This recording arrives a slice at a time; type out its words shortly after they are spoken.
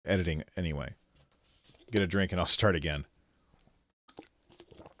editing anyway. Get a drink and I'll start again.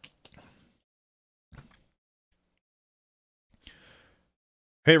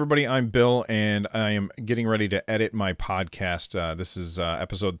 Hey everybody, I'm Bill, and I am getting ready to edit my podcast. This is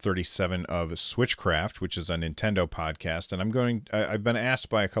episode 37 of Switchcraft, which is a Nintendo podcast, and I've been asked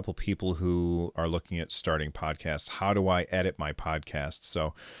by a couple people who are looking at starting podcasts, how do I edit my podcast?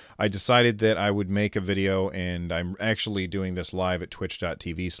 So I decided that I would make a video, and I'm actually doing this live at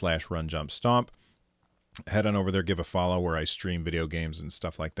twitch.tv/runjumpstomp. Head on over there, give a follow, where I stream video games and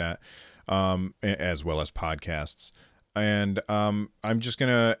stuff like that, as well as podcasts. And I'm just going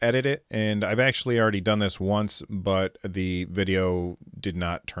to edit it, and I've actually already done this once, but the video did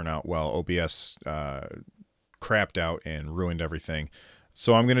not turn out well. OBS crapped out and ruined everything.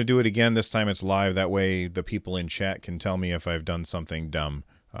 So I'm going to do it again. This time it's live. That way the people in chat can tell me if I've done something dumb.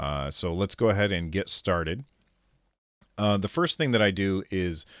 So let's go ahead and get started. The first thing that I do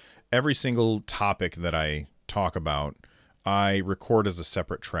is every single topic that I talk about, I record as a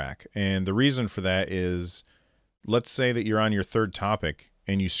separate track. And the reason for that is, let's say that you're on your third topic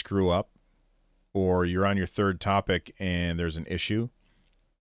and you screw up, or you're on your third topic and there's an issue,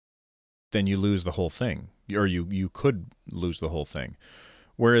 then you lose the whole thing, or you could lose the whole thing.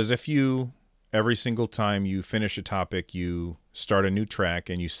 Whereas if you, every single time you finish a topic, you start a new track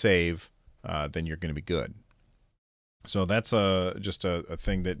and you save, then you're going to be good. So that's just a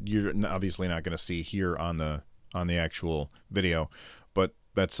thing that you're obviously not going to see here on the actual video, but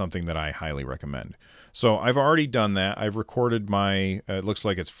that's something that I highly recommend. So I've already done that. I've recorded my, it looks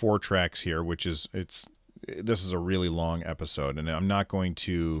like it's 4 tracks here, which is, this is a really long episode, and I'm not going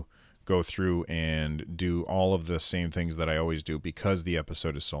to go through and do all of the same things that I always do because the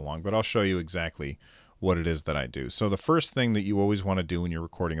episode is so long, but I'll show you exactly what it is that I do. So the first thing that you always want to do when you're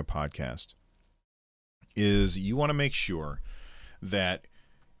recording a podcast is you want to make sure that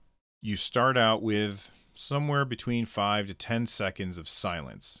you start out with somewhere between 5 to 10 seconds of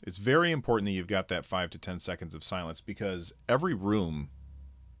silence. It's very important that you've got that 5 to 10 seconds of silence, because every room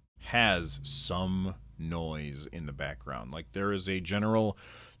has some noise in the background. Like, there is a general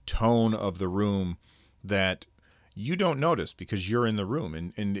tone of the room that you don't notice because you're in the room,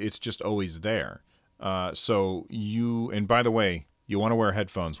 and it's just always there. And by the way, you want to wear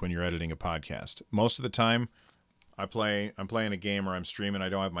headphones when you're editing a podcast. Most of the time, I'm playing a game or I'm streaming, I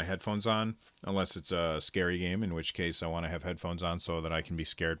don't have my headphones on, unless it's a scary game, in which case I want to have headphones on so that I can be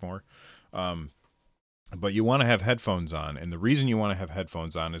scared more. But you want to have headphones on, and the reason you want to have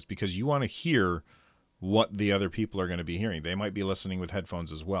headphones on is because you want to hear what the other people are going to be hearing. They might be listening with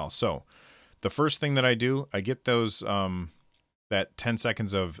headphones as well. So the first thing that I do, I get those that 10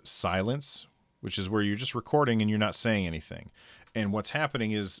 seconds of silence, which is where you're just recording and you're not saying anything. And what's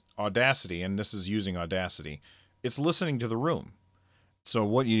happening is Audacity, and this is using Audacity, it's listening to the room. So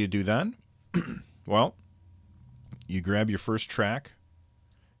what you do then? Well, you grab your first track,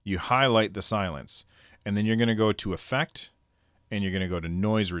 you highlight the silence, and then you're going to go to Effect, and you're going to go to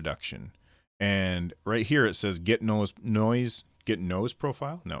Noise Reduction. And right here it says Get Noise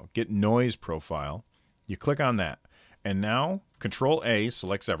Profile. You click on that, and now Control A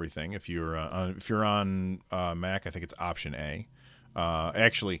selects everything. If you're on Mac, I think it's Option A.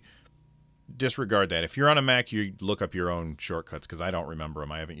 Actually, disregard that. If you're on a Mac, you look up your own shortcuts, because I don't remember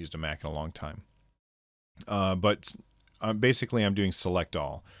them. I haven't used a Mac in a long time. But basically, I'm doing Select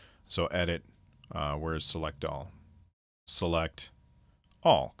All. So Edit, where's Select All? Select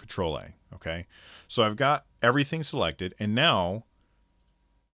All, Control A. Okay. So I've got everything selected, and now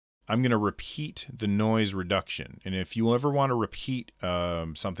I'm going to repeat the noise reduction. And if you ever want to repeat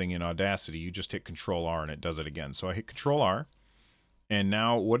something in Audacity, you just hit Control R and it does it again. So I hit Control R. And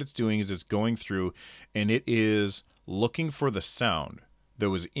now what it's doing is it's going through and it is looking for the sound that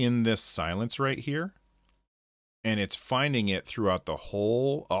was in this silence right here. And it's finding it throughout the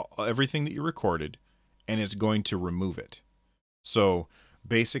whole, everything that you recorded, and it's going to remove it. So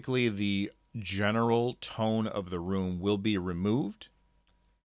basically the general tone of the room will be removed,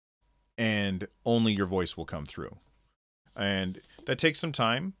 and only your voice will come through. And that takes some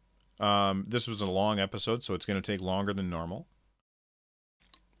time. This was a long episode, so it's going to take longer than normal.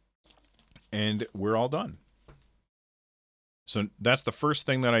 And we're all done. So that's the first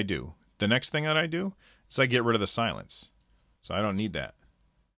thing that I do. The next thing that I do is I get rid of the silence. So I don't need that.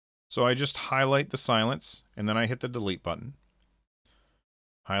 So I just highlight the silence, and then I hit the delete button.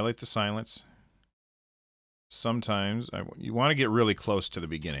 Highlight the silence. Sometimes you want to get really close to the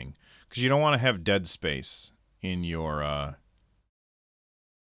beginning, because you don't want to have dead space in your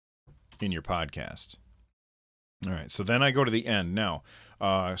podcast. All right, so then I go to the end. Now,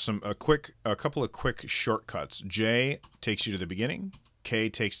 a couple of quick shortcuts. J takes you to the beginning. K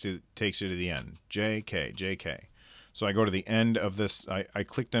takes you to the end. J, K, J, K. So I go to the end of this. I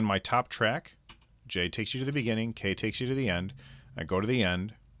clicked on my top track. J takes you to the beginning. K takes you to the end. I go to the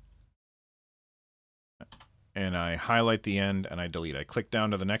end. And I highlight the end and I delete. I click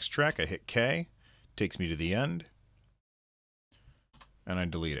down to the next track. I hit K. Takes me to the end. And I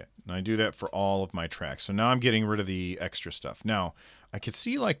delete it. And I do that for all of my tracks. So now I'm getting rid of the extra stuff. Now, I can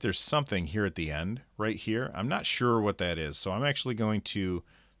see like there's something here at the end, right here. I'm not sure what that is. So I'm actually going to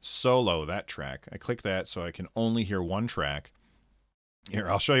solo that track. I click that so I can only hear one track. Here,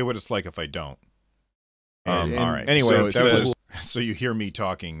 I'll show you what it's like if I don't. All right. Anyway, so you hear me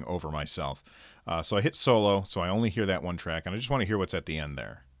talking over myself. So I hit solo, so I only hear that one track, and I just want to hear what's at the end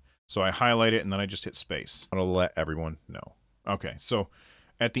there. So I highlight it, and then I just hit space. I want to let everyone know. Okay, so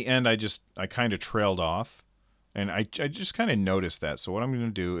at the end, I kind of trailed off, and I just kind of noticed that. So what I'm going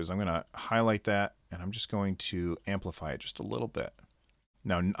to do is I'm going to highlight that, and I'm just going to amplify it just a little bit.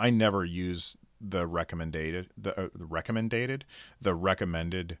 Now, I never use the recommended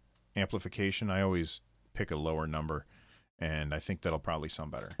amplification. I always pick a lower number, and I think that'll probably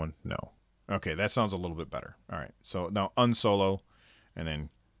sound better. No. Okay, that sounds a little bit better. All right, so now unsolo, and then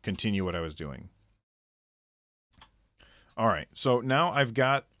continue what I was doing. All right, so now I've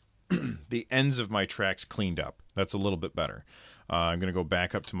got the ends of my tracks cleaned up. That's a little bit better. I'm going to go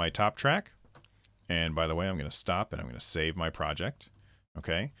back up to my top track, and by the way, I'm going to stop, and I'm going to save my project.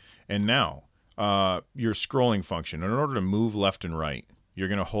 Okay, and now your scrolling function. In order to move left and right, you're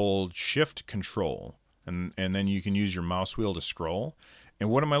going to hold Shift Control, and then you can use your mouse wheel to scroll. And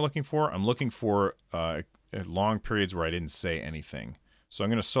what am I looking for? I'm looking for long periods where I didn't say anything. So I'm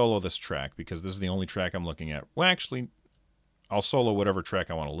going to solo this track because this is the only track I'm looking at. Well, actually, I'll solo whatever track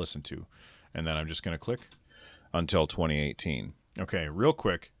I want to listen to. And then I'm just going to click until 2018. Okay, real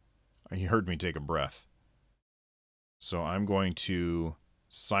quick. You heard me take a breath. So I'm going to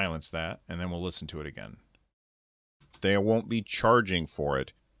silence that, and then we'll listen to it again. They won't be charging for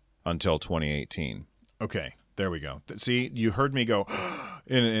it until 2018. Okay, there we go. See, you heard me go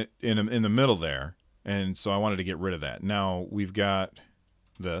in the middle there, and so I wanted to get rid of that. Now we've got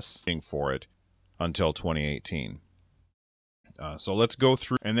this for it until 2018. So let's go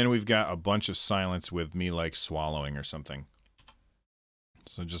through, and then we've got a bunch of silence with me like swallowing or something.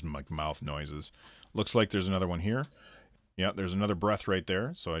 So just like mouth noises. Looks like there's another one here. Yeah, there's another breath right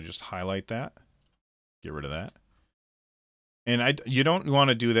there. So I just highlight that, get rid of that. And you don't want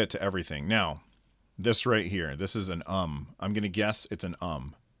to do that to everything. Now, this right here, this is an I'm going to guess it's an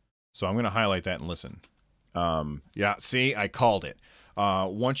So I'm going to highlight that and listen. Yeah, see, I called it.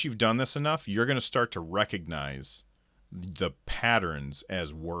 Once you've done this enough, you're going to start to recognize the patterns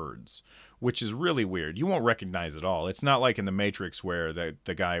as words, which is really weird. You won't recognize it all. It's not like in The Matrix where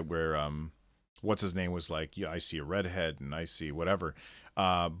the guy where what's his name was like, yeah, I see a redhead and I see whatever.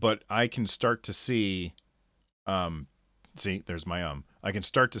 But I can start to see, see, there's my I can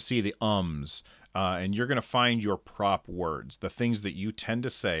start to see the ums, and you're going to find your prop words, the things that you tend to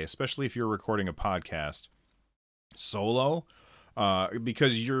say, especially if you're recording a podcast solo,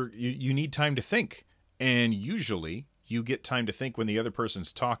 because you need time to think. And usually you get time to think when the other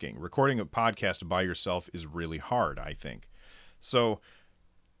person's talking. Recording a podcast by yourself is really hard, I think. So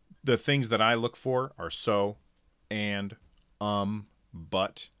the things that I look for are so, and,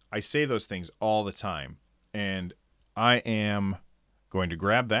 but. I say those things all the time. And I am going to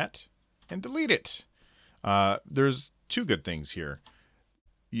grab that and delete it. There's two good things here.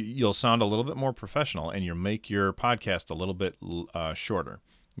 You'll sound a little bit more professional, and you'll make your podcast a little bit shorter.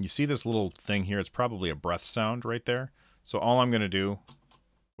 You see this little thing here? It's probably a breath sound right there. So all I'm going to do,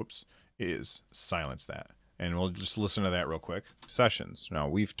 whoops, is silence that. And we'll just listen to that real quick. Sessions. Now,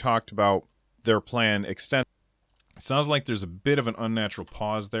 we've talked about their plan extend. It sounds like there's a bit of an unnatural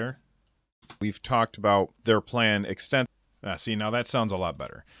pause there. We've talked about their plan extend. See, now that sounds a lot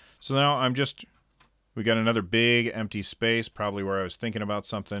better. So now we got another big empty space, probably where I was thinking about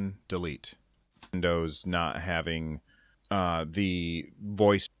something. Delete. Windows not having the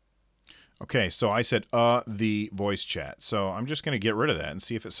voice. Okay, so I said the voice chat. So I'm just going to get rid of that and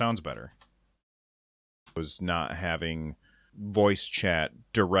see if it sounds better. Was not having voice chat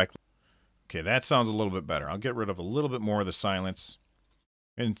directly. Okay, that sounds a little bit better. I'll get rid of a little bit more of the silence.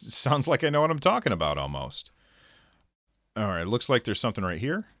 And it sounds like I know what I'm talking about almost. All right, looks like there's something right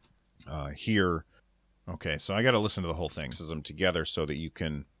here. Here. Okay, so I got to listen to the whole thing. This is them together so that you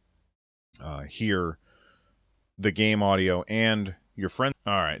can hear the game audio and your friend.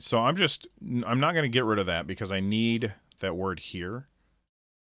 All right, so I'm not going to get rid of that because I need that word here.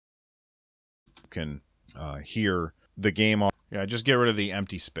 You can hear the game. Yeah, just get rid of the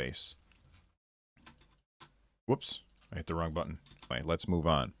empty space. Whoops, I hit the wrong button. Let's move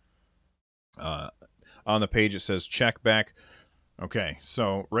on. On the page it says check back. Okay,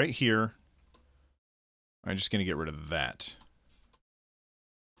 so right here, I'm just going to get rid of that.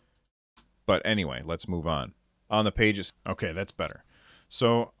 But anyway, let's move on. On the page, okay, that's better.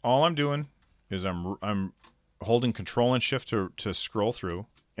 So all I'm doing is I'm holding Control and Shift to scroll through,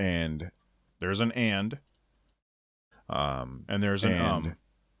 and there's an and there's an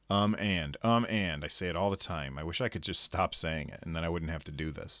and. I say it all the time. I wish I could just stop saying it, and then I wouldn't have to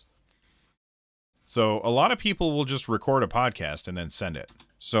do this. So a lot of people will just record a podcast and then send it.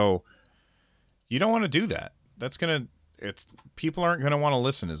 So you don't want to do that. People aren't going to want to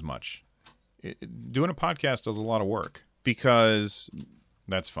listen as much. Doing a podcast does a lot of work, because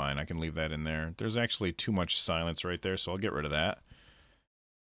that's fine. I can leave that in there. There's actually too much silence right there, so I'll get rid of that.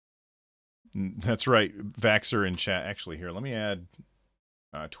 That's right. Vaxxer in chat. Actually, here, let me add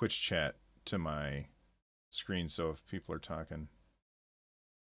Twitch chat to my screen, so if people are talking.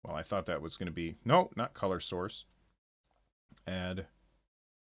 Well, I thought that was going to be... No, not color source. Add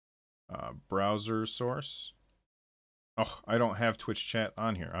browser source. Oh, I don't have Twitch chat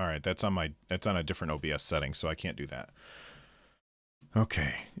on here. All right, that's on a different OBS setting, so I can't do that.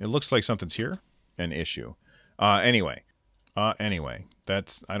 Okay, it looks like something's here. An issue. Anyway, I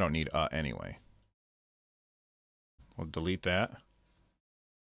don't need anyway. We'll delete that.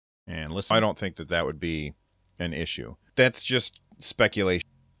 And listen, I don't think that would be an issue. That's just speculation.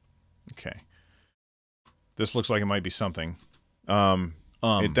 Okay. This looks like it might be something.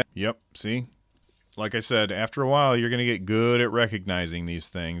 Yep, see? Like I said, after a while, you're going to get good at recognizing these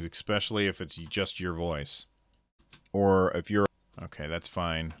things, especially if it's just your voice. Or if you're... Okay, that's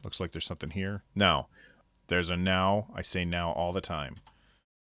fine. Looks like there's something here. Now, there's a now. I say now all the time.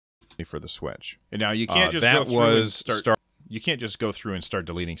 For the switch. And now, you can't just go through and start... You can't just go through and start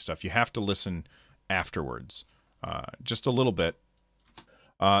deleting stuff. You have to listen afterwards. Just a little bit.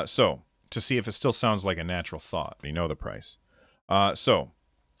 So, to see if it still sounds like a natural thought. You know the price. So,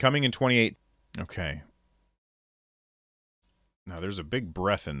 coming in 28... Okay. Now, there's a big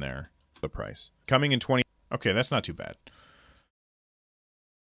breath in there. The price. Coming in 20... Okay, that's not too bad.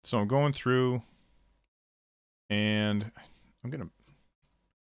 So, I'm going through... And... I'm going to...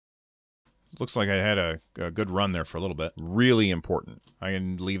 Looks like I had a good run there for a little bit. Really important. I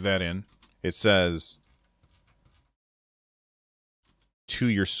can leave that in. It says... To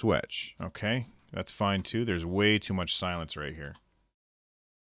your switch. Okay, that's fine too. There's way too much silence right here.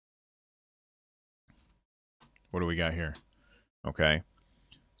 What do we got here? Okay.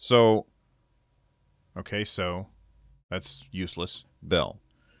 So that's useless. Bill.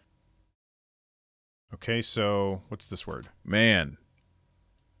 Okay, so what's this word? Man.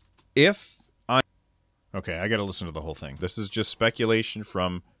 Okay, I got to listen to the whole thing. This is just speculation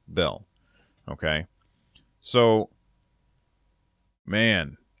from Bill. Okay. So,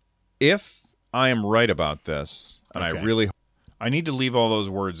 man, if I am right about this, and okay. I need to leave all those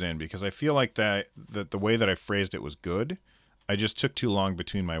words in, because I feel like that the way that I phrased it was good. I just took too long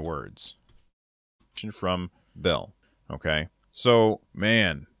between my words. From Bill. Okay. So,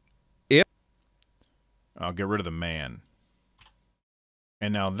 man, I'll get rid of the man.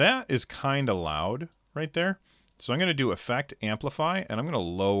 And now that is kind of loud right there. So I'm going to do Effect, Amplify, and I'm going to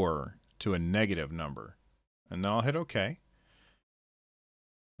lower to a negative number. And then I'll hit OK.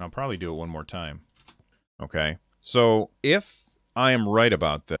 I'll probably do it one more time. Okay. So if I am right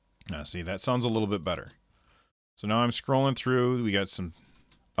about that. Now, see, that sounds a little bit better. So now I'm scrolling through. We got some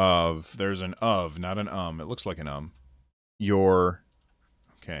of. There's an of, not an It looks like an Your.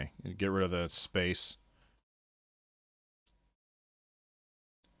 Okay. Get rid of the space.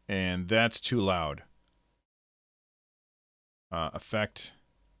 And that's too loud. Effect,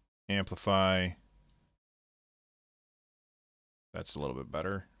 Amplify. That's a little bit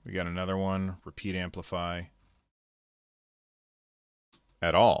better. We got another one. Repeat, Amplify.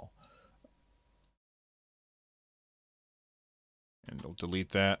 At all. And we'll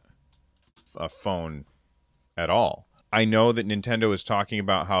delete that. A phone at all. I know that Nintendo is talking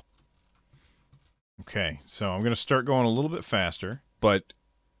about how... Okay, so I'm going to start going a little bit faster, but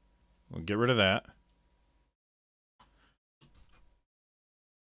we'll get rid of that.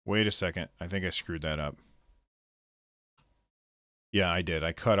 Wait a second. I think I screwed that up. Yeah, I did.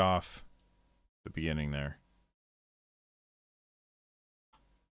 I cut off the beginning there.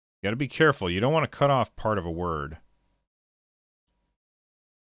 You got to be careful. You don't want to cut off part of a word.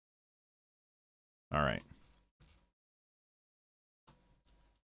 All right.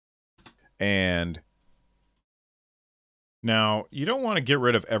 And now, you don't want to get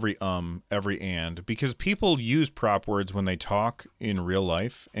rid of every and, because people use prop words when they talk in real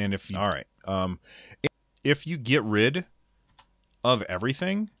life. And if you, all right, if you get rid of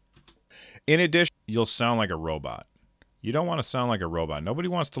everything. In addition, you'll sound like a robot. You don't want to sound like a robot. Nobody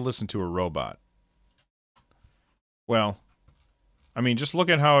wants to listen to a robot. Well, I mean, just look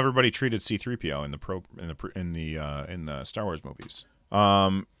at how everybody treated C-3PO in the Star Wars movies.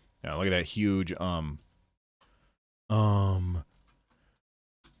 Yeah, look at that huge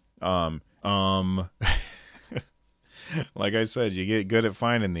like I said, you get good at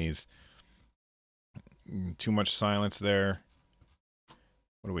finding these. Too much silence there.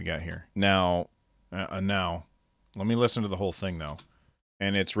 What do we got here? Now, let me listen to the whole thing, though.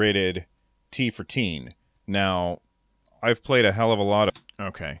 And it's rated T for teen. Now, I've played a hell of a lot of...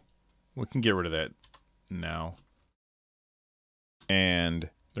 Okay. We can get rid of that now. And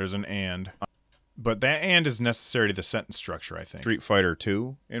there's an and. But that and is necessary to the sentence structure, I think. Street Fighter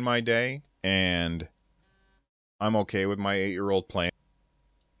 2 in my day. And I'm okay with my 8-year-old playing.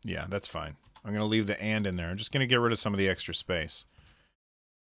 Yeah, that's fine. I'm going to leave the and in there. I'm just going to get rid of some of the extra space.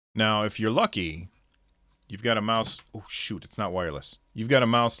 Now, if you're lucky, you've got a mouse... Oh, shoot, it's not wireless. You've got a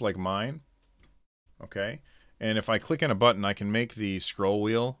mouse like mine. Okay? And if I click on a button, I can make the scroll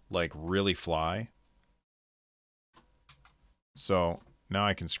wheel, like, really fly. So, now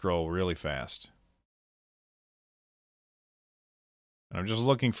I can scroll really fast. And I'm just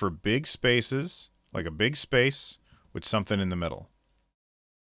looking for big spaces, like a big space with something in the middle.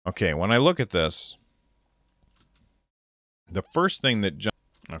 Okay, when I look at this, the first thing that jumps...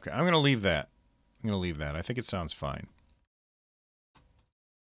 Okay, I'm going to leave that. I'm going to leave that. I think it sounds fine.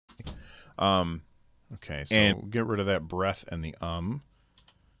 Okay, so we'll get rid of that breath and the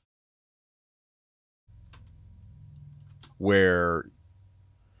where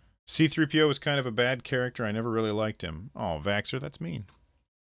C-3PO is kind of a bad character. I never really liked him. Oh, Vaxxer, that's mean.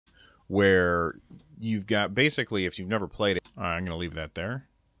 Where you've got, basically, if you've never played it... All right, I'm going to leave that there.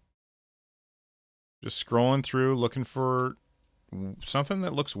 Just scrolling through, looking for something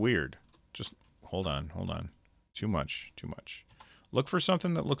that looks weird. Just, hold on. Too much. Look for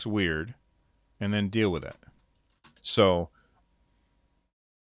something that looks weird, and then deal with it. So,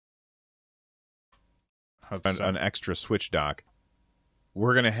 an extra switch dock.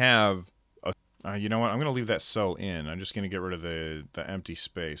 We're going to have a... you know what? I'm going to leave that so in. I'm just going to get rid of the empty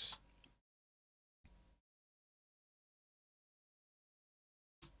space.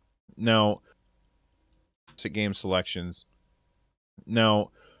 Now... game selections. Now,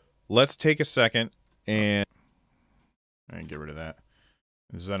 let's take a second and get rid of that.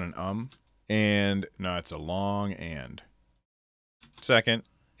 Is that an And no, it's a long and. Second,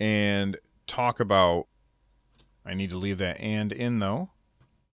 and talk about... I need to leave that and in, though.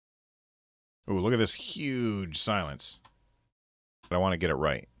 Oh, look at this huge silence. But I want to get it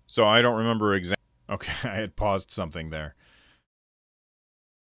right. So I don't remember exactly... Okay, I had paused something there.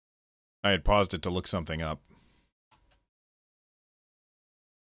 I had paused it to look something up.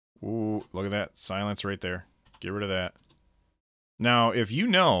 Ooh, look at that. Silence right there. Get rid of that. Now, if you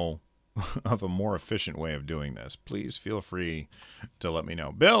know of a more efficient way of doing this, please feel free to let me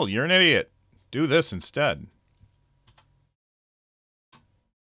know. Bill, you're an idiot. Do this instead.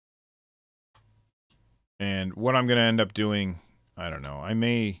 And what I'm going to end up doing, I don't know. I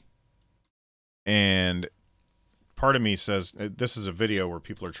may... And part of me says, this is a video where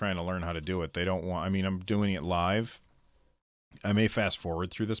people are trying to learn how to do it. They don't want... I mean, I'm doing it live. I may fast forward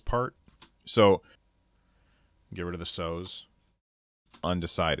through this part. So, get rid of the so's.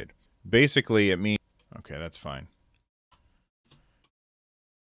 Undecided. Basically, it means... Okay, that's fine.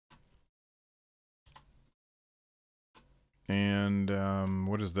 And,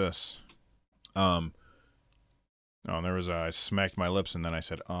 what is this? Oh, there was I smacked my lips and then I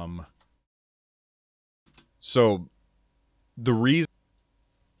said, So, the reason...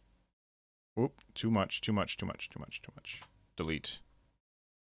 Whoop, too much. Delete.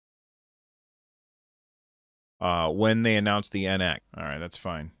 When they announced the NX. Alright, that's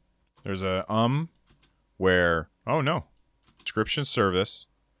fine. There's a where... Oh, no. Subscription service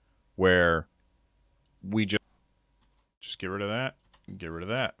where we just get rid of that. Get rid of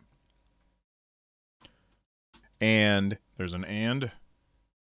that. And there's an and.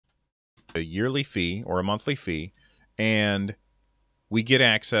 A yearly fee or a monthly fee. And we get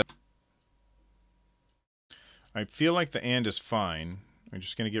access... I feel like the and is fine. I'm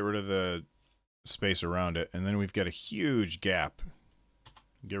just going to get rid of the space around it. And then we've got a huge gap.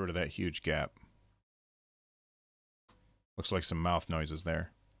 Get rid of that huge gap. Looks like some mouth noises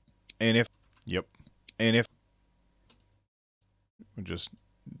there. And if... Yep. And if... We'll just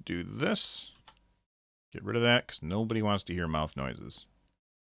do this. Get rid of that, because nobody wants to hear mouth noises.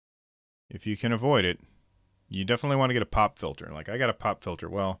 If you can avoid it, you definitely want to get a pop filter. Like, I got a pop filter.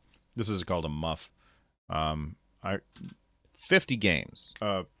 Well, this is called a muff. 50 games.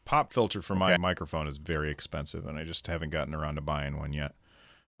 Pop filter for my microphone is very expensive, and I just haven't gotten around to buying one yet.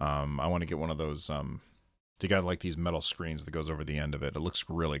 I want to get one of those. They got like these metal screens that goes over the end of it. It looks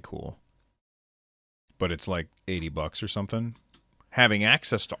really cool, but it's like $80 or something. Having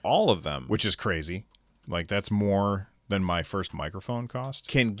access to all of them, which is crazy. Like, that's more than my first microphone cost.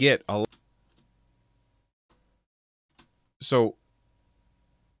 Can get a... So,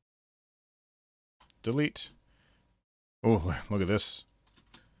 delete. Oh, look at this.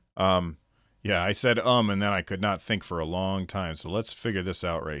 Yeah, I said and then I could not think for a long time. So let's figure this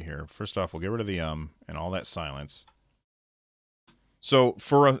out right here. First off, we'll get rid of the and all that silence. So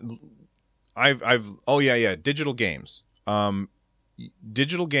for oh yeah, digital games.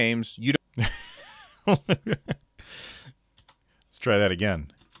 Digital games, you don't... Let's try that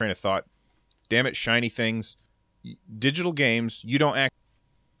again. Train of thought. Damn it, shiny things. Digital games, you don't act...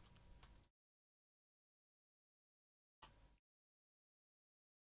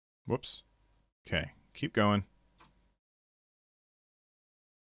 Whoops. Okay, keep going.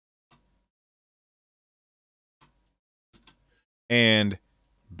 And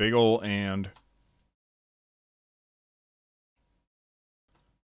big ol' and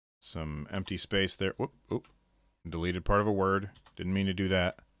some empty space there. Whoop, oop. Deleted part of a word. Didn't mean to do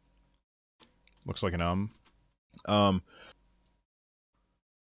that. Looks like an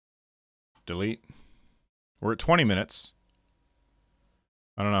delete. We're at 20 minutes.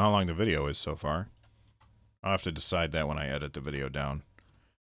 I don't know how long the video is so far. I'll have to decide that when I edit the video down.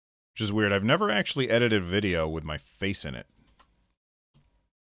 Which is weird. I've never actually edited a video with my face in it.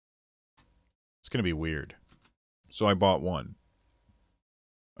 It's going to be weird. So I bought one.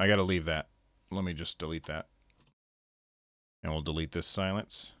 I got to leave that. Let me just delete that. And we'll delete this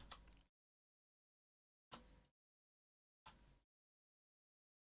silence.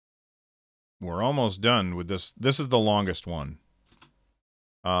 We're almost done with this. This is the longest one.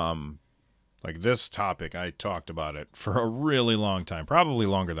 Like this topic, I talked about it for a really long time. Probably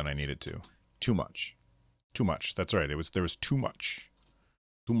longer than I needed to. Too much. Too much. That's right. There was too much.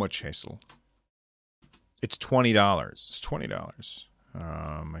 Too much hassle. It's $20. It's $20.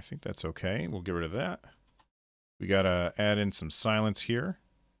 I think that's okay. We'll get rid of that. We gotta add in some silence here.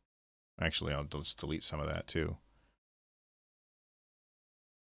 Actually, I'll just delete some of that too.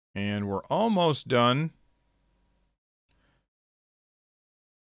 And we're almost done.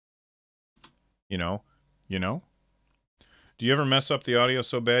 You know. Do you ever mess up the audio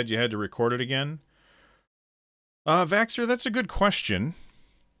so bad you had to record it again? Vaxxer, that's a good question.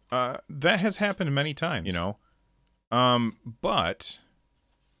 That has happened many times, you know. But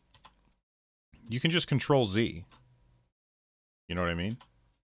you can just Control Z. You know what I mean?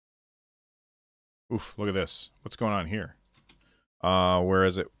 Oof, look at this. What's going on here? Where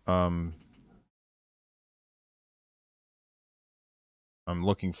is it? I'm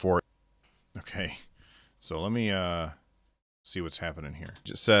looking for it. Okay. So let me see what's happening here.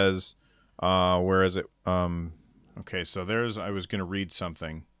 It says where is it? Okay, so there's I was going to read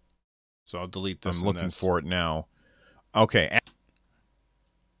something. So I'll delete this. I'm looking for it now. Okay.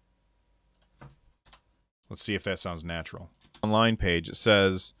 Let's see if that sounds natural. Online page, it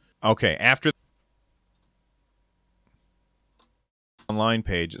says, okay, after online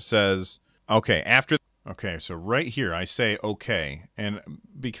page, it says, okay, after, okay, so right here, I say okay. And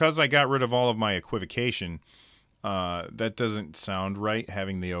because I got rid of all of my equivocation, that doesn't sound right,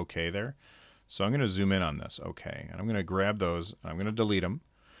 having the okay there. So I'm going to zoom in on this, okay. And I'm going to grab those, and I'm going to delete them.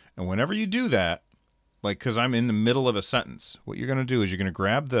 And whenever you do that, like, because I'm in the middle of a sentence, what you're going to do is you're going to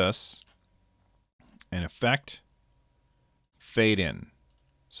grab this and effect fade in.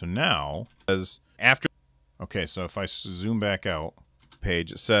 So now, as after, okay, so if I zoom back out,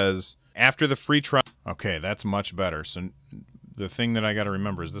 page, it says after the free trial. Okay, that's much better. So the thing that I got to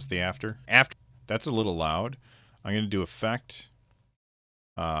remember, is this the after? After, that's a little loud. I'm going to do effect,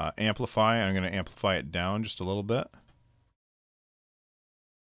 amplify. I'm going to amplify it down just a little bit.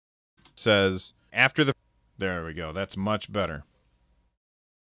 It says after the, there we go. That's much better.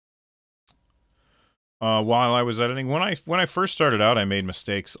 While I was editing, when I first started out, I made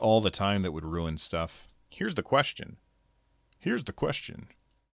mistakes all the time that would ruin stuff. Here's the question. Here's the question.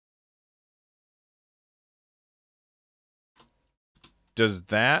 Does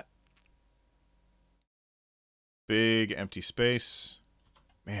that big empty space,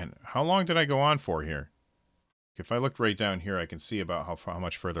 man, how long did I go on for here? If I look right down here, I can see about how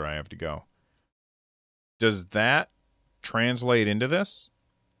much further I have to go. Does that translate into this?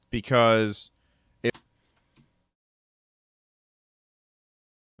 Because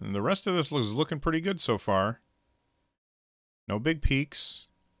and the rest of this is looking pretty good so far. No big peaks.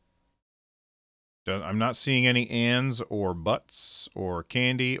 I'm not seeing any ands or buts or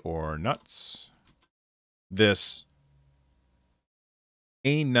candy or nuts. This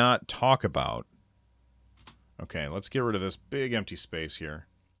may not talk about. Okay, let's get rid of this big empty space here.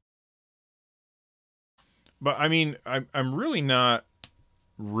 But I mean, I'm really not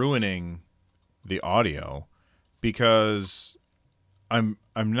ruining the audio because I'm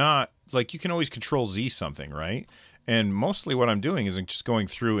not, like, you can always Control Z something, right? And mostly what I'm doing is I'm just going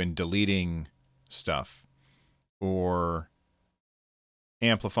through and deleting stuff or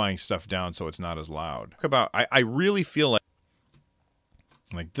amplifying stuff down so it's not as loud. I really feel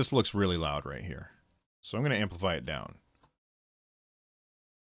like this looks really loud right here. So I'm going to amplify it down.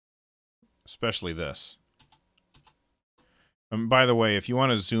 Especially this. And by the way, if you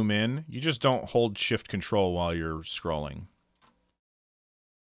want to zoom in, you just don't hold Shift Control while you're scrolling.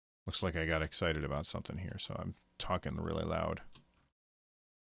 Looks like I got excited about something here, so I'm talking really loud.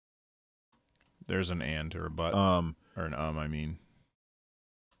 There's an and or a but. Or an I mean.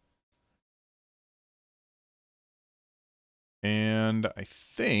 And I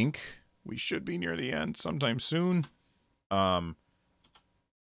think we should be near the end sometime soon. Too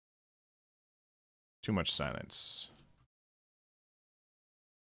much silence.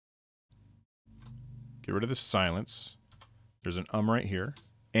 Get rid of the silence. There's an right here.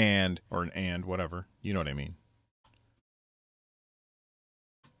 And, or an and, whatever. You know what I mean.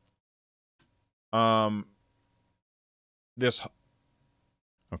 This.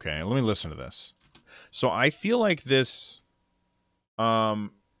 Okay, let me listen to this. So I feel like this.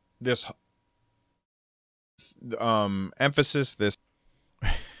 This. Emphasis. This.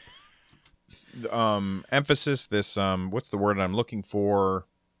 Emphasis. This. What's the word I'm looking for?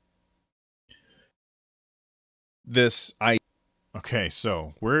 This. Okay,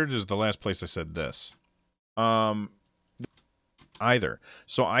 so where is the last place I said this? Either.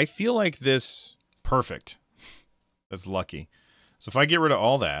 So I feel like this. Perfect. That's lucky. So if I get rid of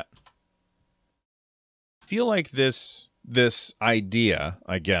all that, I feel like this idea,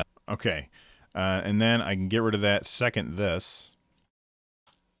 I guess. Okay. And then I can get rid of that second this.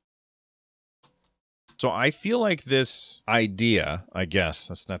 So I feel like this idea, I guess,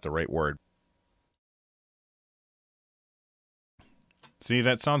 that's not the right word. See,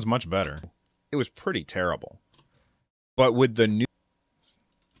 that sounds much better. It was pretty terrible. But with the new...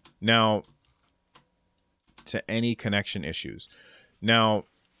 Now, to any connection issues. Now,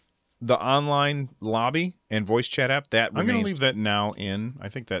 the online lobby and voice chat app, that I'm going to leave that now in. I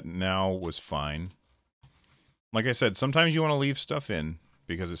think that now was fine. Like I said, sometimes you want to leave stuff in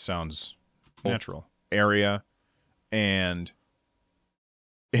because it sounds natural. Area, and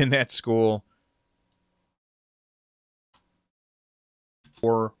in that school,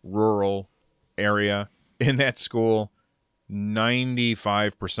 or rural area, in that school,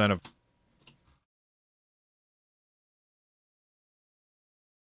 95% of...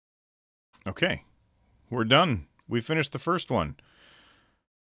 Okay, we're done. We finished the first one.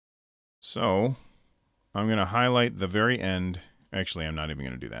 So, I'm going to highlight the very end. Actually, I'm not even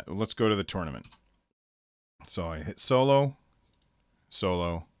going to do that. Let's go to the tournament. So I hit solo.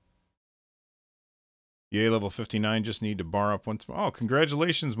 Solo. Yay, level 59. Just need to bar up once more. Oh,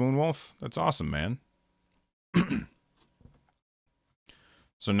 congratulations, Moonwolf. That's awesome, man.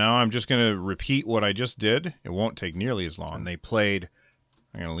 So now I'm just going to repeat what I just did. It won't take nearly as long. And they played...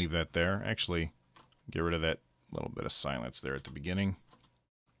 I'm going to leave that there. Actually, get rid of that little bit of silence there at the beginning.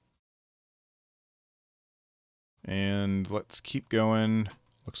 And let's keep going.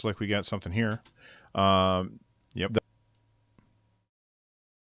 Looks like we got something here. Yep.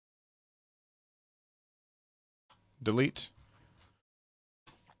 Delete.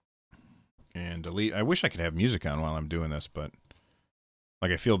 And delete. I wish I could have music on while I'm doing this, but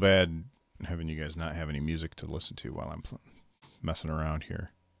like I feel bad having you guys not have any music to listen to while I'm messing around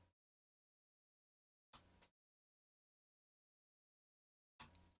here.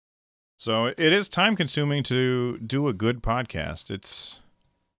 So it is time consuming to do a good podcast. It's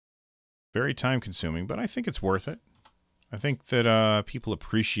very time consuming, but I think it's worth it. I think that people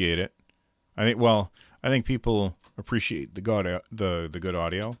appreciate it. I think people appreciate the good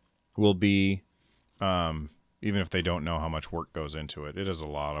audio. Will be even if they don't know how much work goes into it. It is a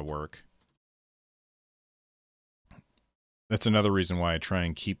lot of work. That's another reason why I try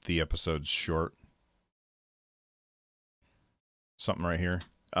and keep the episodes short. Something right here.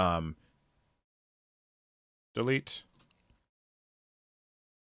 Delete.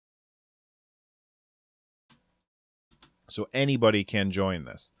 So anybody can join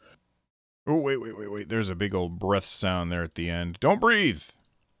this. Oh, wait. There's a big old breath sound there at the end. Don't breathe.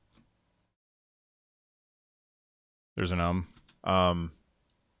 There's an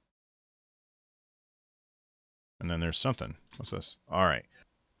And then there's something. What's this? All right.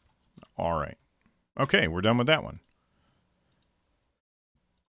 All right. Okay, we're done with that one.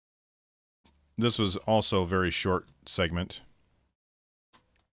 This was also a very short segment.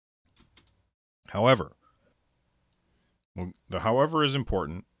 However, well, the however is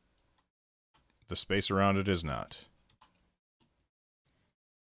important. The space around it is not.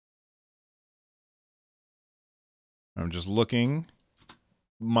 I'm just looking.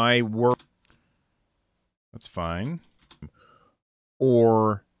 My work. That's fine.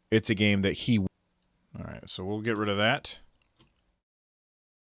 Or it's a game that he... All right, so we'll get rid of that.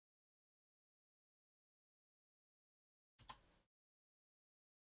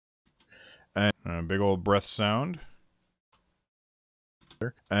 And a big old breath sound.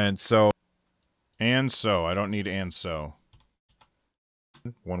 And so... And so. I don't need and so.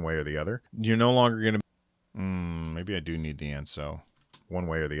 One way or the other. You're no longer going to... maybe I do need the and so. One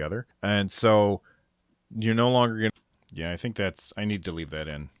way or the other. And so... You're no longer going to... Yeah, I think that's... I need to leave that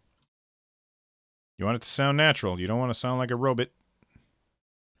in. You want it to sound natural. You don't want to sound like a robot.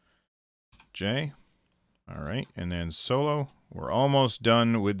 J. All right. And then solo. We're almost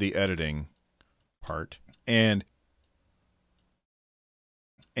done with the editing part. And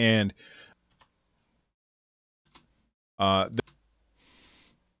I'll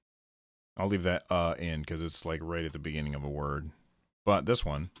leave that in because it's like right at the beginning of a word. But this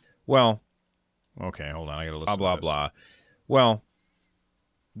one, well, okay, hold on. I got to listen Blah, to blah, this. Well,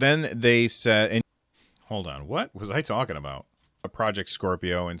 then they said, and hold on, what was I talking about? A Project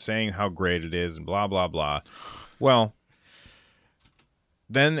Scorpio and saying how great it is and blah, blah, blah. Well,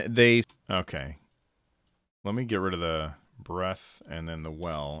 then they, okay. Let me get rid of the breath and then the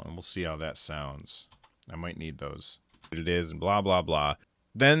well, and we'll see how that sounds. I might need those. It is and blah, blah, blah.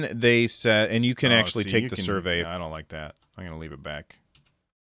 Then they said, and you can actually take the survey. I don't like that. I'm going to leave it back.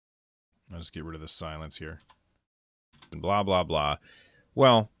 I'll just get rid of the silence here. And blah, blah, blah.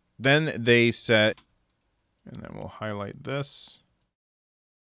 Well, then they said, and then we'll highlight this.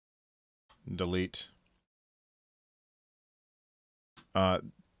 Delete. But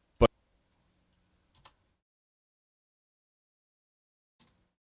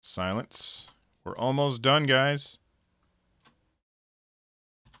silence. We're almost done, guys.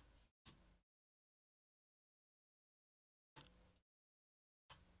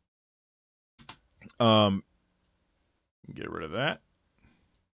 Get rid of that.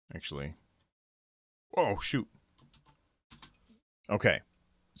 Actually. Oh, shoot. Okay.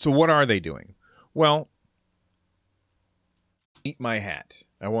 So what are they doing? Well, eat my hat.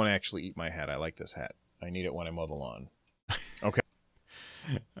 I won't actually eat my hat. I like this hat. I need it when I mow the lawn. Okay.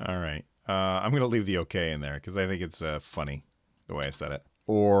 All right. I'm going to leave the okay in there because I think it's funny the way I said it.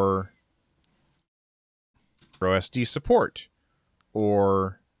 Or micro SD support.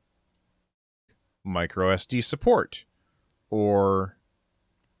 Or micro SD support. Or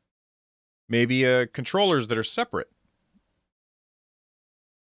maybe controllers that are separate.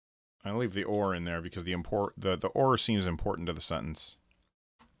 I leave the or in there because the or seems important to the sentence.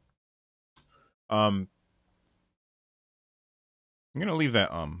 I'm gonna leave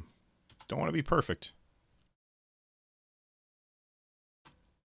that Don't want to be perfect.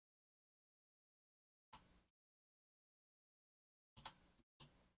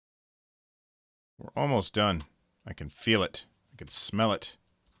 We're almost done. I can feel it. I can smell it.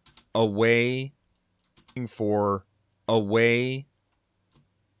 Away for away.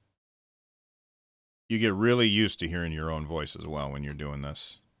 You get really used to hearing your own voice as well when you're doing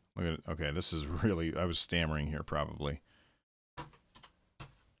this. Look at it. Okay, this is really... I was stammering here probably.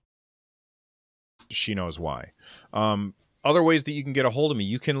 She knows why. Other ways that you can get a hold of me.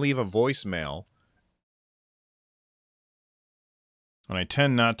 You can leave a voicemail. And I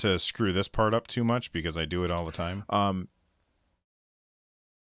tend not to screw this part up too much because I do it all the time. But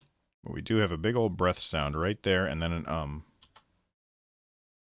we do have a big old breath sound right there and then an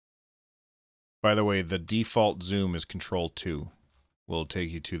By the way, the default zoom is Control 2. Will take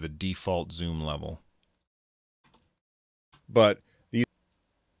you to the default zoom level. But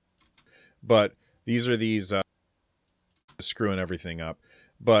these are these screwing everything up.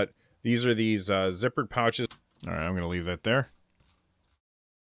 But these are these zippered pouches. All right, I'm going to leave that there.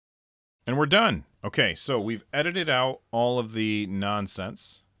 And we're done. Okay, so we've edited out all of the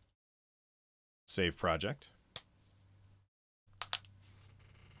nonsense. Save project.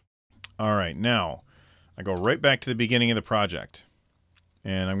 All right, now I go right back to the beginning of the project.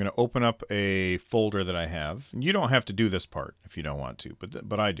 And I'm going to open up a folder that I have. You don't have to do this part if you don't want to,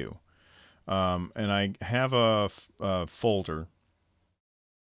 but I do. And I have a folder.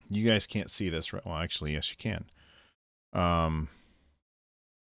 You guys can't see this, right? Well, actually, yes, you can.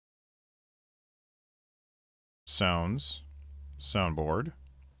 sounds, soundboard.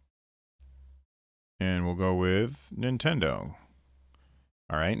 And we'll go with Nintendo.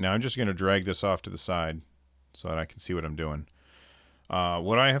 All right, now I'm just going to drag this off to the side so that I can see what I'm doing.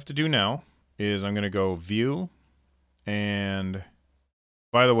 What I have to do now is I'm going to go View, and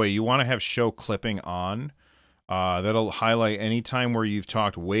by the way, you want to have Show Clipping on. That'll highlight any time where you've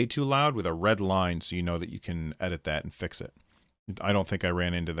talked way too loud with a red line, so you know that you can edit that and fix it. I don't think I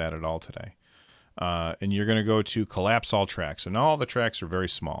ran into that at all today. And you're going to go to Collapse All Tracks. So now all the tracks are very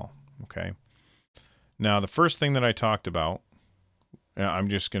small, okay? Now, the first thing that I talked about, I'm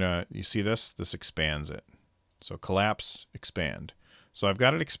just going to, you see this? This expands it. So collapse, expand. So I've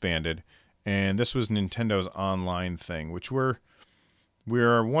got it expanded, and this was Nintendo's online thing, which we're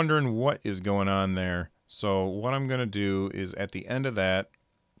wondering what is going on there. So what I'm going to do is at the end of that,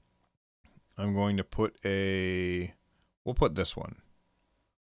 I'm going to put we'll put this one.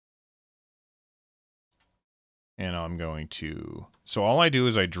 And I'm going to, so all I do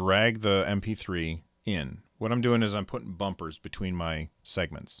is I drag the MP3 in. What I'm doing is I'm putting bumpers between my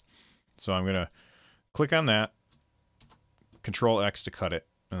segments. So I'm going to click on that, Control X to cut it,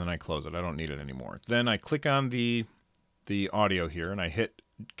 and then I close it. I don't need it anymore. Then I click on the audio here, and I hit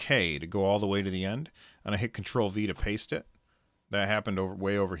K to go all the way to the end, and I hit Control V to paste it. That happened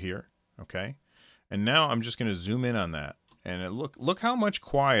way over here, okay? And now I'm just going to zoom in on that, and look how much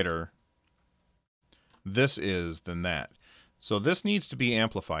quieter this is than that. So this needs to be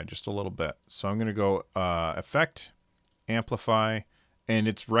amplified just a little bit. So I'm going to go Effect, Amplify, and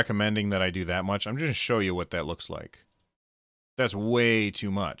it's recommending that I do that much. I'm just going to show you what that looks like. That's way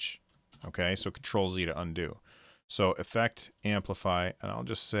too much. Okay, so Control Z to undo. So Effect, Amplify, and I'll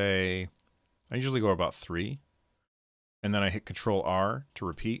just say, I usually go about 3. And then I hit Control R to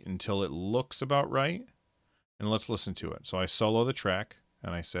repeat until it looks about right. And let's listen to it. So I solo the track,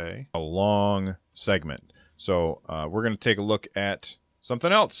 and I say, a long segment. So we're going to take a look at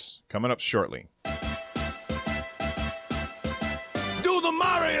something else coming up shortly. Do the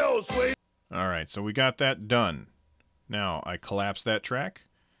Mario swing! All right, so we got that done. Now I collapse that track.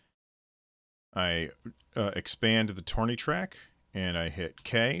 I expand the Torny track, and I hit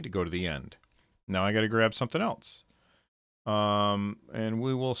K to go to the end. Now I got to grab something else. And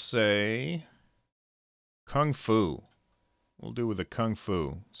we will say Kung Fu. We'll do with the Kung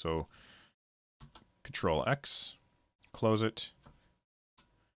Fu. So Control X, close it.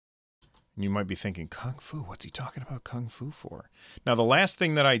 And you might be thinking, Kung Fu, what's he talking about Kung Fu for? Now, the last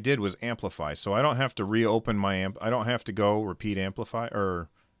thing that I did was amplify, so I don't have to reopen my amp. I don't have to go repeat amplify or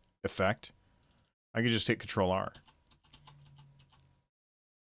effect. I can just hit Control R.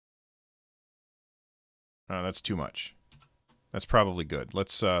 That's too much. That's probably good.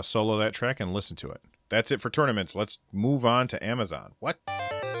 Let's solo that track and listen to it. That's it for tournaments. Let's move on to Amazon. What?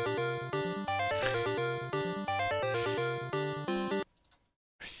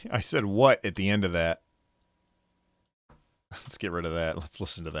 I said what at the end of that. Let's get rid of that. Let's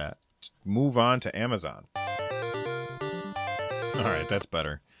listen to that. Let's move on to Amazon. All right, that's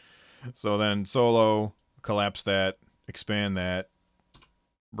better. So then solo, collapse that, expand that,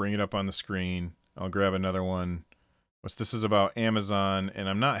 bring it up on the screen. I'll grab another one. This is about Amazon, and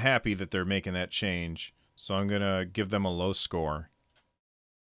I'm not happy that they're making that change, so I'm going to give them a low score.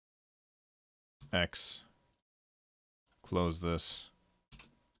 X. Close this.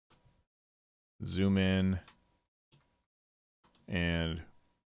 Zoom in. And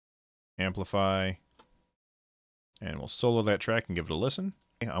amplify. And we'll solo that track and give it a listen.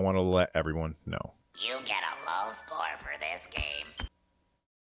 I want to let everyone know. You get a low score for this game.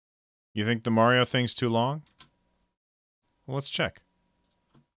 You think the Mario thing's too long? Well, let's check.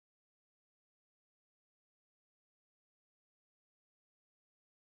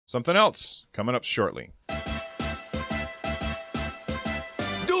 Something else coming up shortly.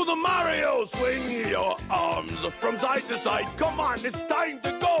 Do the Mario swing your arms from side to side. Come on, it's time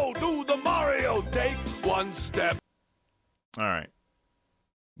to go. Do the Mario. Take one step. All right.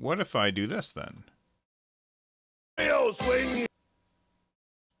 What if I do this then? Mario swing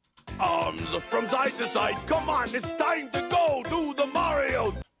arms from side to side. Come on, it's time to go. Do the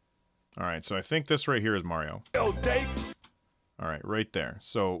Mario. All right, so I think this right here is Mario. Take. All right, right there.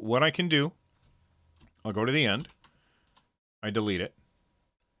 So what I can do, I'll go to the end. I delete it.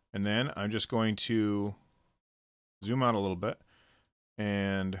 And then I'm just going to zoom out a little bit.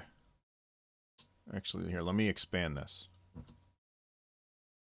 And actually, here, let me expand this.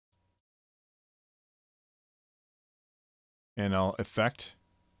 And I'll effect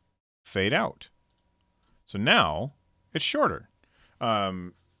fade out. So now it's shorter.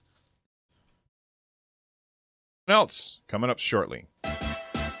 What else coming up shortly?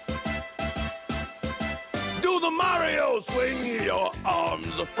 Do the Mario. Swing your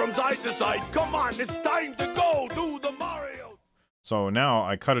arms from side to side. Come on, it's time to go. Do the Mario. So now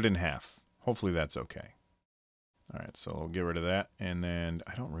I cut it in half. Hopefully that's okay. All right, so we'll get rid of that. And then,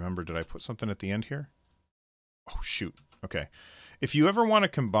 I don't remember, did I put something at the end here? Oh, shoot. Okay. If you ever want to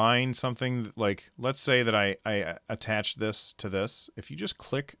combine something, like, let's say that I attach this to this, if you just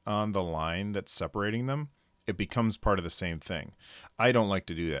click on the line that's separating them, it becomes part of the same thing. I don't like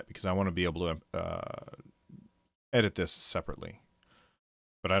to do that because I want to be able to edit this separately.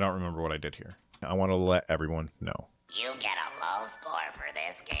 But I don't remember what I did here. I want to let everyone know. You get a low score for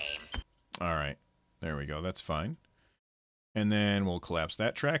this game. All right. There we go. That's fine. And then we'll collapse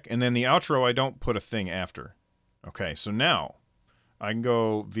that track. And then the outro, I don't put a thing after. Okay, so now I can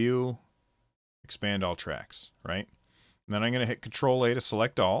go view, expand all tracks, right? And then I'm going to hit Control-A to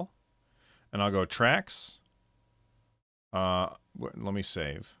select all. And I'll go tracks. Let me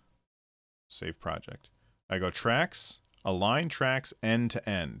save. Save project. I go tracks, align tracks end to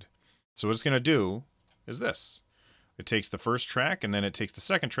end. So what it's going to do is this. It takes the first track, and then it takes the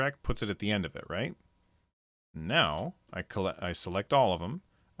second track, puts it at the end of it, right? Now, I select all of them,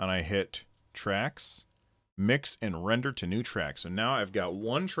 and I hit tracks, mix, and render to new track. So now I've got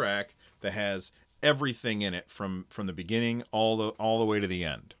one track that has everything in it from the beginning all the way to the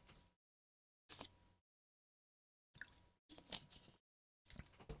end.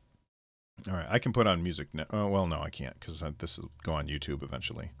 All right, I can put on music now. Oh, well, no, I can't because this will go on YouTube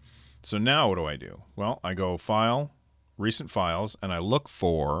eventually. So now what do? Well, I go File, Recent Files, and I look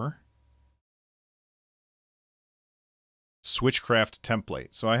for Switchcraft template.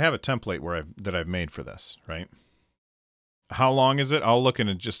 So I have a template that I've made for this, right? How long is it? I'll look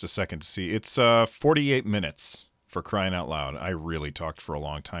in just a second to see. It's 48 minutes, for crying out loud. I really talked for a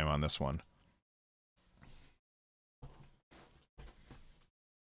long time on this one.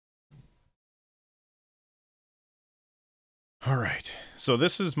 All right, so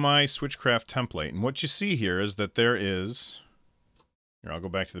this is my Switchcraft template, and what you see here is that there is, here, I'll go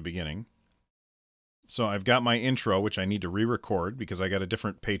back to the beginning. So I've got my intro, which I need to re-record because I got a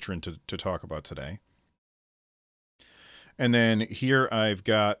different patron to talk about today. And then here I've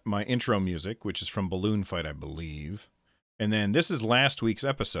got my intro music, which is from Balloon Fight, I believe. And then this is last week's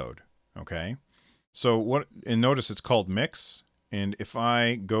episode, okay? So and notice it's called Mix, and if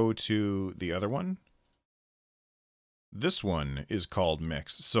I go to the other one, this one is called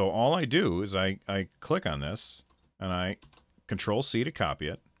Mix. So all I do is I click on this, and I Control-C to copy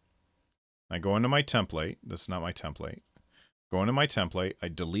it. I go into my template. That's not my template. Go into my template. I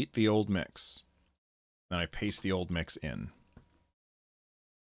delete the old mix. Then I paste the old mix in.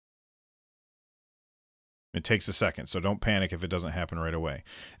 It takes a second, so don't panic if it doesn't happen right away.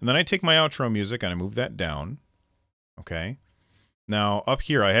 And then I take my outro music and I move that down. Okay. Now up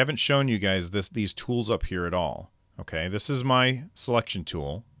here, I haven't shown you guys these tools up here at all. Okay. This is my selection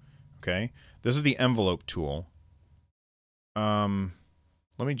tool. Okay. This is the envelope tool.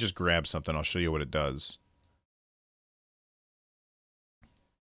 Let me just grab something. I'll show you what it does.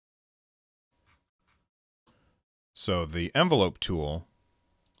 So the envelope tool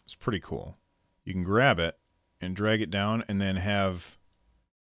is pretty cool. You can grab it and drag it down and then have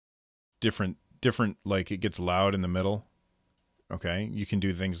different, like it gets loud in the middle. Okay, you can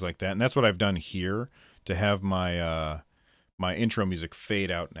do things like that. And that's what I've done here to have my, my intro music fade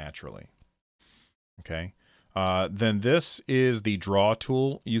out naturally. Okay. Then this is the draw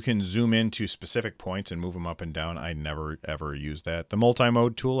tool. You can zoom into specific points and move them up and down. I never, ever use that. The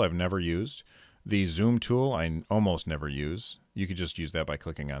multi-mode tool I've never used. The zoom tool I almost never use. You could just use that by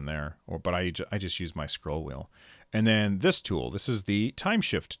clicking on there. But I just use my scroll wheel. And then this tool, this is the time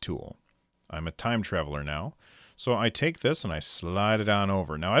shift tool. I'm a time traveler now. So I take this and I slide it on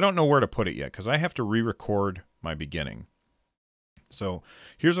over. Now I don't know where to put it yet because I have to re-record my beginning. So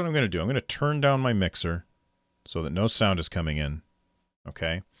here's what I'm going to do. I'm going to turn down my mixer so that no sound is coming in,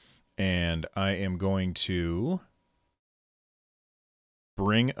 okay? And I am going to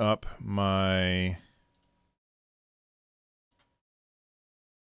bring up my...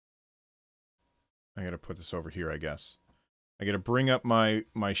 I gotta put this over here, I guess. I gotta bring up my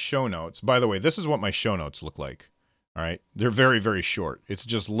show notes. By the way, this is what my show notes look like, all right? They're very, very short. It's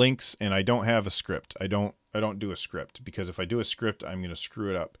just links, and I don't have a script. I don't do a script, because if I do a script, I'm gonna screw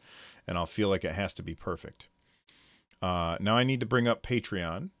it up, and I'll feel like it has to be perfect. Now I need to bring up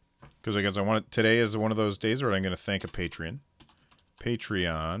Patreon, because I guess today is one of those days where I'm going to thank a Patreon.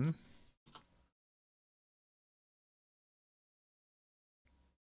 Patreon.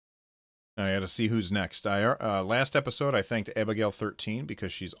 I got to see who's next. Last episode, I thanked Abigail13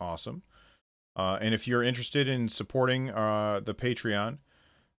 because she's awesome. And if you're interested in supporting the Patreon,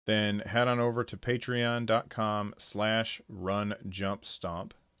 then head on over to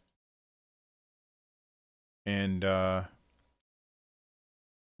patreon.com/runjumpstomp. And,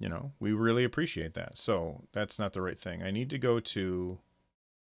 you know, we really appreciate that. So that's not the right thing. I need to go to,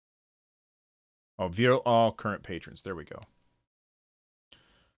 view all current patrons. There we go.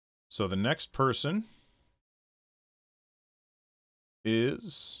 So the next person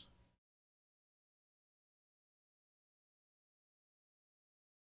is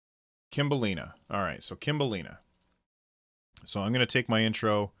Kimbalina. All right, so Kimbalina. So I'm going to take my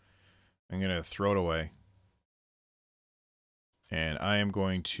intro. I'm going to throw it away. And I am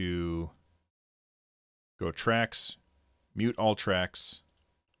going to go tracks, mute all tracks,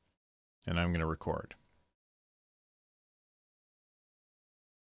 and I'm going to record.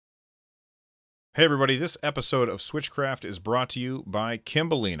 Hey everybody, this episode of Switchcraft is brought to you by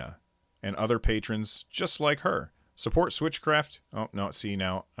Kimbalina and other patrons just like her. Support Switchcraft. Oh, no, see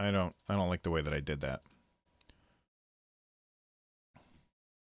now, I don't like the way that I did that.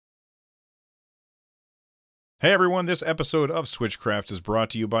 Hey everyone, this episode of Switchcraft is brought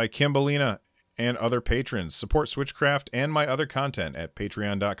to you by Kimbalina and other patrons. Support Switchcraft and my other content at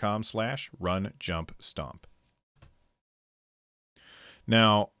patreon.com/runjumpstomp.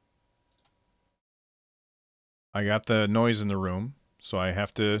 Now, I got the noise in the room, so I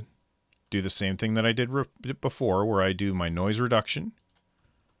have to do the same thing that I did before, where I do my noise reduction.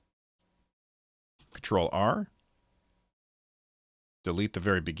 Control R. Delete the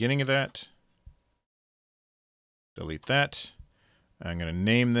very beginning of that. Delete that. I'm going to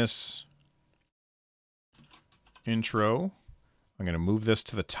name this intro. I'm going to move this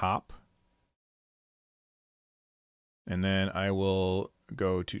to the top. And then I will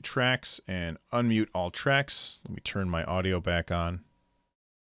go to tracks and unmute all tracks. Let me turn my audio back on.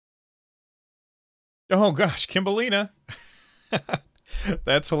 Oh gosh, Kimbalina.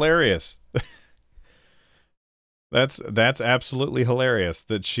 That's hilarious. That's absolutely hilarious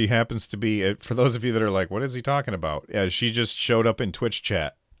that she happens to be, for those of you that are like, what is he talking about? Yeah, she just showed up in Twitch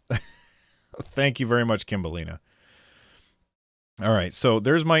chat. Thank you very much, Kimbalina. All right, so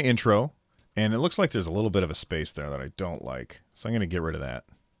there's my intro, and it looks like there's a little bit of a space there that I don't like, so I'm going to get rid of that.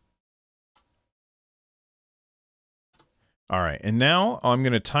 All right, and now I'm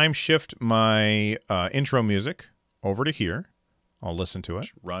going to time shift my intro music over to here. I'll listen to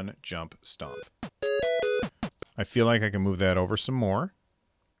it. Run, jump, stomp. I feel like I can move that over some more.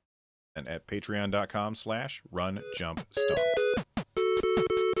 And at patreon.com/runjumpstomp.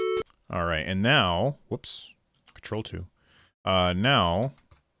 All right, and now, whoops, Control 2. Now,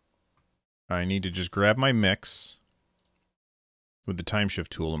 I need to just grab my mix with the time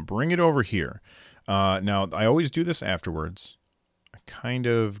shift tool and bring it over here. Now, I always do this afterwards. I kind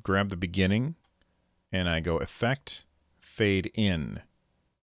of grab the beginning, and I go Effect, Fade In.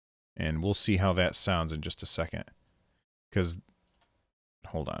 And we'll see how that sounds in just a second. Because,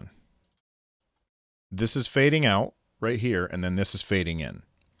 hold on. This is fading out right here, and then this is fading in.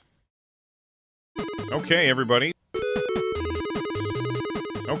 Okay, everybody.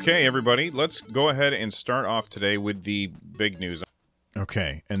 Okay, everybody. Let's go ahead and start off today with the big news.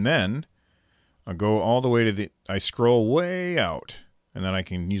 Okay, and then I'll go all the way to the... I scroll way out, and then I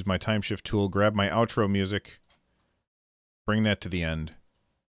can use my time shift tool, grab my outro music, bring that to the end,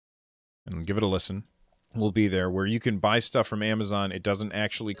 and give it a listen. We'll be there where you can buy stuff from Amazon. It doesn't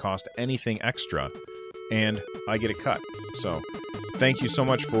actually cost anything extra, and I get a cut. So, thank you so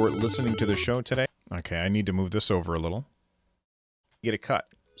much for listening to the show today. Okay, I need to move this over a little. Get a cut.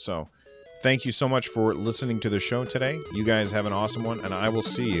 So, thank you so much for listening to the show today. You guys have an awesome one, and I will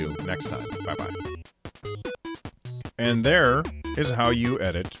see you next time. Bye-bye. And there is how you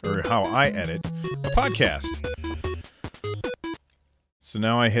edit, or how I edit, a podcast. So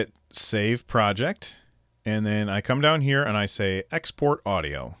now I hit Save Project, and then I come down here and I say Export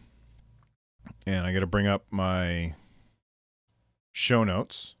Audio. And I got to bring up my show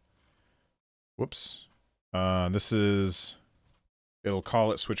notes. Whoops. This is, it'll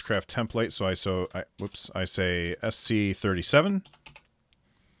call it Switchcraft template. So I say SC37,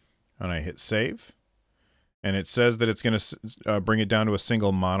 and I hit save. And it says that it's going to bring it down to a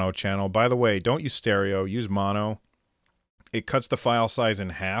single mono channel. By the way, don't use stereo, use mono. It cuts the file size in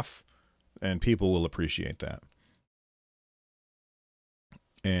half, and people will appreciate that.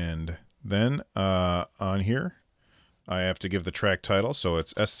 And then on here, I have to give the track title, so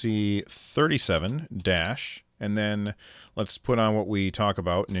it's SC37 dash, and then let's put on what we talk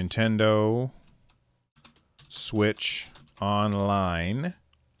about, Nintendo Switch Online,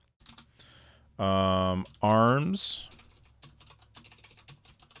 ARMS,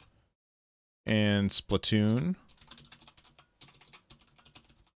 and Splatoon.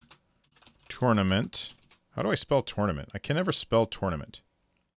 tournament. How do I spell tournament? I can never spell tournament.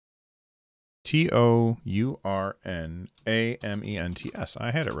 Tournaments. I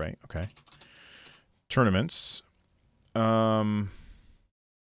had it right. Okay. Tournaments. What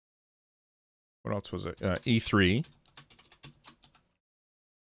else was it? E3.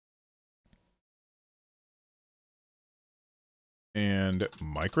 And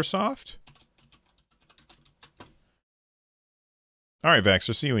Microsoft. All right,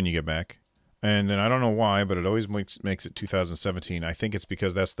 Vaxxer, see you when you get back. And then I don't know why, but it always makes it 2017. I think it's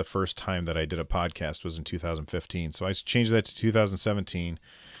because that's the first time that I did a podcast was in 2015. So I changed that to 2017.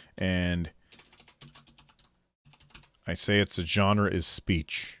 And I say it's the genre is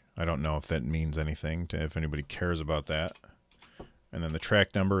speech. I don't know if that means anything, if anybody cares about that. And then the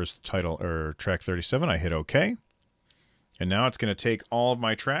track number is title or track 37. I hit OK. And now it's going to take all of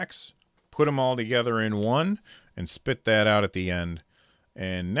my tracks, put them all together in one, and spit that out at the end.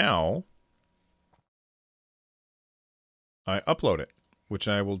 And now I upload it, which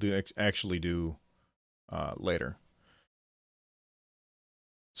I will actually do later.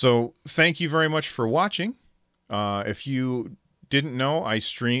 So thank you very much for watching. If you didn't know, I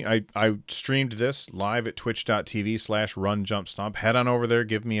streamed this live at twitch.tv/runjumpstomp. Head on over there,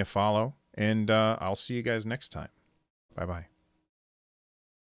 give me a follow, and I'll see you guys next time. Bye-bye.